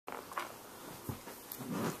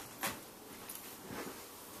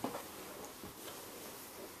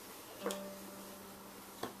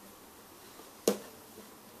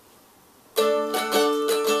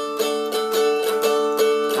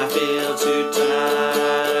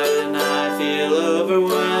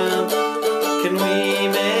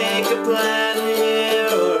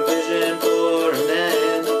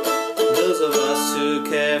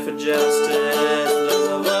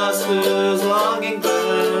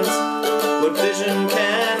What vision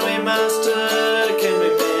can we master? Can we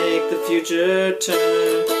make the future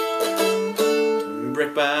turn?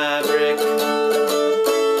 Brick by brick,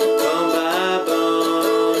 bone by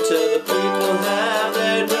bone, till the people have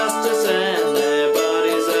their justice and their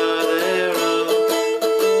bodies are their own.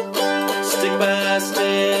 Stick by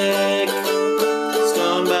stick,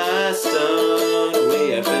 stone by stone,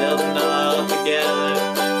 we are building all together.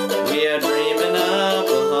 We are dreaming up a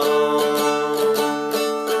home.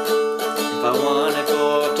 If I want it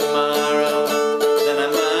for tomorrow, then I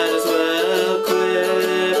might as well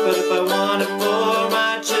quit. But if I want it for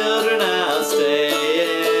my children, I'll stay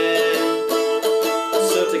in.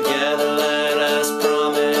 So together let us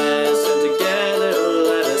promise, and together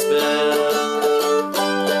let us build.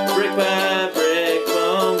 Brick by brick,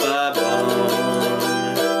 bone by bone,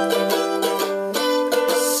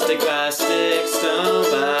 stick by stick, stone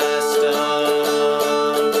by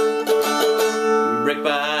stone, brick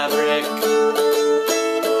by brick,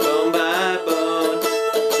 bone by bone,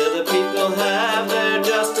 till the people have their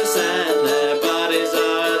justice and their bodies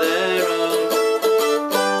are their own.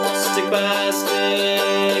 Stick by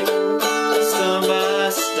stick, stone by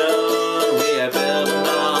stone, we are building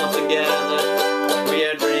all together. We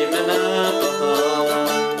are dreaming up a home.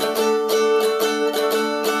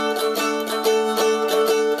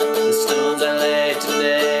 The stones I lay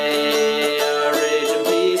today are rage and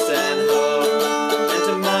peace and hope, and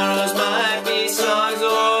tomorrow's might be songs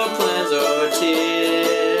or plans or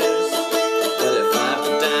tears. But if I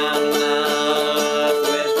put down enough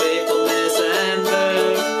with faithfulness and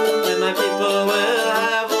birth, then my people will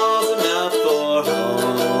have walls enough for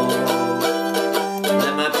home.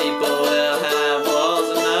 Then my people will have walls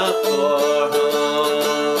enough for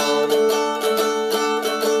home.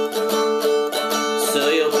 So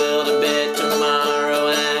you'll build a bit tomorrow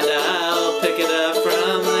and I'll pick it up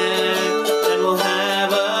from there, and we'll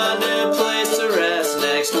have a new place to rest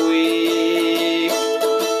next week.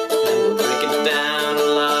 And we'll break it down a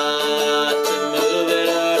lot to move it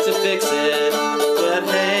or to fix it. But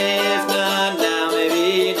hey, if not now,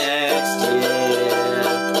 maybe next year.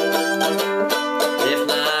 If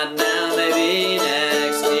not now, maybe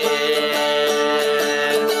next year.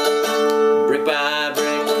 Brick by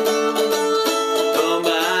brick, bone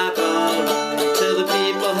by bone, till the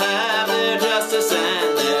people have their justice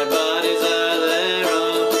and their bodies are their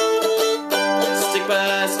own. Stick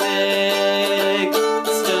by stick,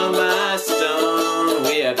 stone by stone,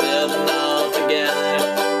 we are building all together.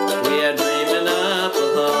 We are dreaming up a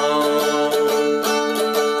home.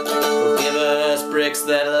 Oh, give us bricks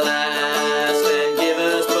that last, and give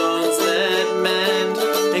us bones that mend,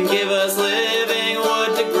 and give us living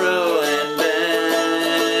wood to grow and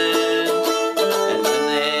bend. And when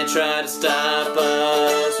they try to stop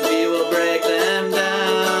us, we will break them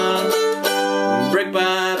down. Brick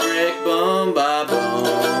by brick, bone by bone,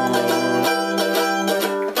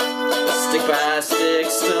 stick by stick,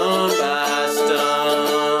 stone by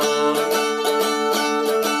stone.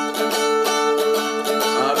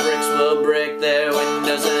 Our bricks will break their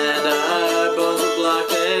windows and our bones will block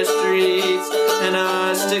their streets, and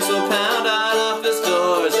our sticks will pound on office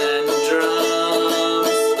doors and drums.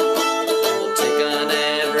 And we'll take on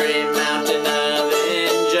every mountain of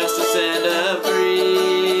injustice and of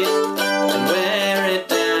greed, and wear it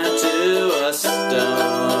down to a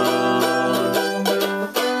stone.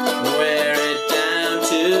 Wear it down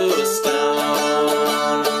to a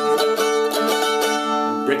stone.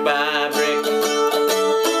 Brick by brick,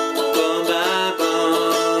 bone by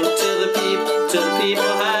bone, till the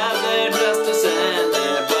people have their justice and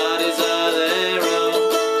their bodies are their own.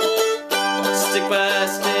 Stick by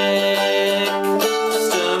stick,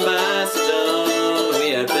 stone by stone, we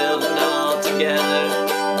are building all together.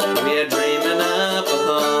 We are dreaming up a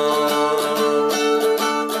home.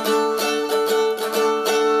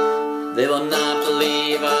 They will not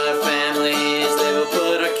believe our families, they will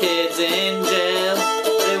put our kids in jail,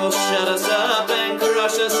 they will shut us up and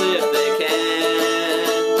crush us if they can.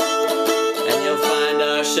 And you'll find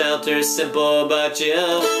our shelters simple, but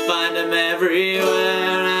you'll find them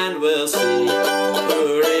everywhere, and we'll see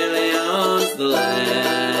who really owns the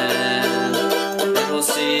land. And we'll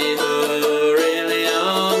see who really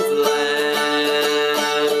owns the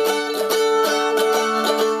land.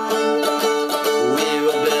 We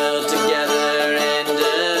will build together in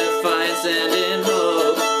defiance and in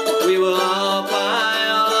hope. We will all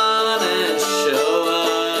pile on and show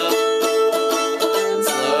up. And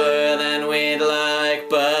slower than we'd like,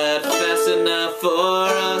 but fast enough for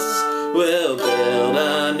us. We'll build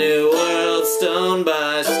a new world stone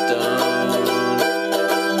by stone.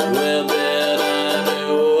 We'll build a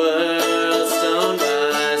new world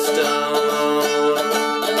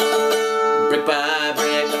brick by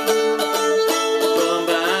brick, bone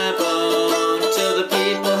by bone, till the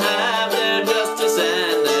people have their justice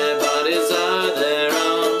and their bodies are their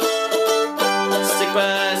own. Stick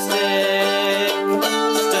by stick,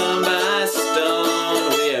 stone by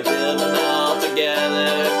stone, we are building all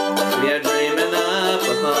together, we are dreaming up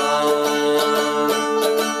a home.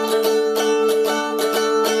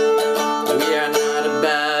 We are not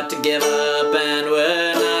about to give up and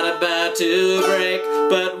we're not about to break,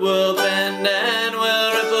 but we'll bend and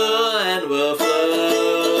we'll ripple and we'll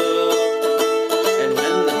flow. And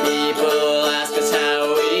when the people ask us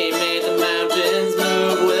how we made the mountains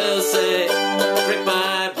move, we'll say, brick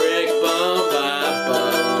by brick, bone by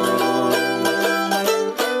bone,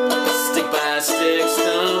 stick by stick,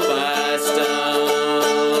 stone by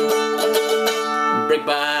stone, brick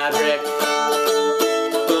by brick,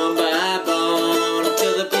 bone by bone,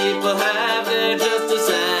 till the people have their justice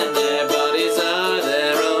and their bodies are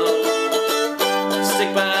their own.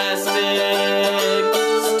 Stick by stick,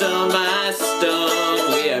 stone by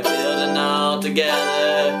stone, we are building all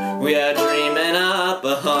together, we are dreaming up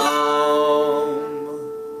a home.